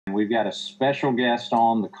We've got a special guest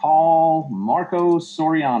on the call, Marco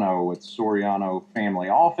Soriano with Soriano Family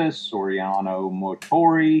Office, Soriano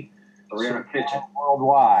Motori, Soriano Kitchen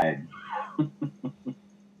Worldwide.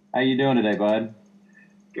 How you doing today, bud?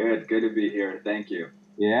 Good to be here. Thank you.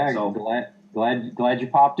 Yeah, So, glad you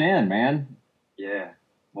popped in, man. yeah,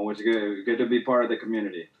 always good to be part of the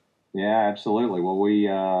community. Yeah, absolutely.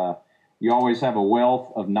 Well, you always have a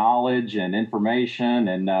wealth of knowledge and information,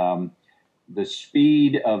 and the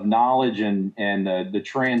speed of knowledge and the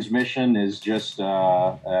transmission is just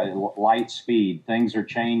light speed. Things are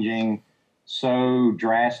changing so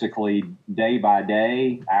drastically day by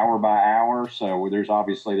day, hour by hour. So there's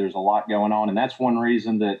a lot going on, and that's one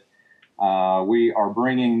reason that we are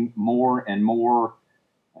bringing more and more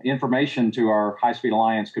information to our High Speed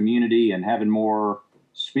Alliance community and having more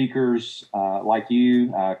speakers like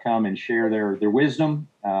you come and share their wisdom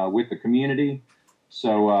with the community.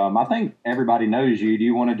 So I think everybody knows you. Do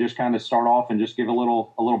you want to just kind of start off and just give a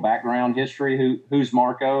little background history? Who's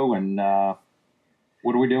Marco and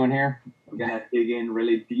what are we doing here? I'm gonna dig in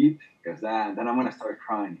really deep because then I'm gonna start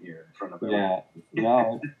crying here in front of everyone.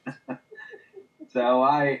 Yeah. So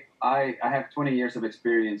I have 20 years of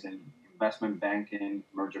experience in investment banking,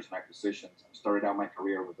 mergers and acquisitions. I started out my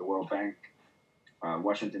career with the World Bank,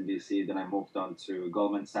 Washington D.C. Then I moved on to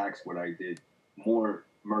Goldman Sachs, where I did more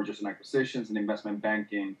mergers and acquisitions and investment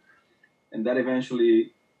banking, and that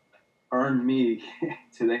eventually earned me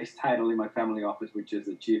today's title in my family office, which is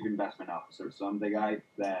the Chief Investment Officer. So I'm the guy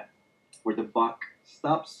where the buck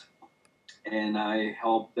stops, and I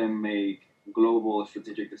help them make global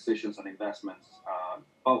strategic decisions on investments,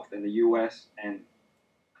 both in the U.S. and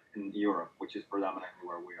in Europe, which is predominantly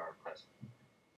where we are present.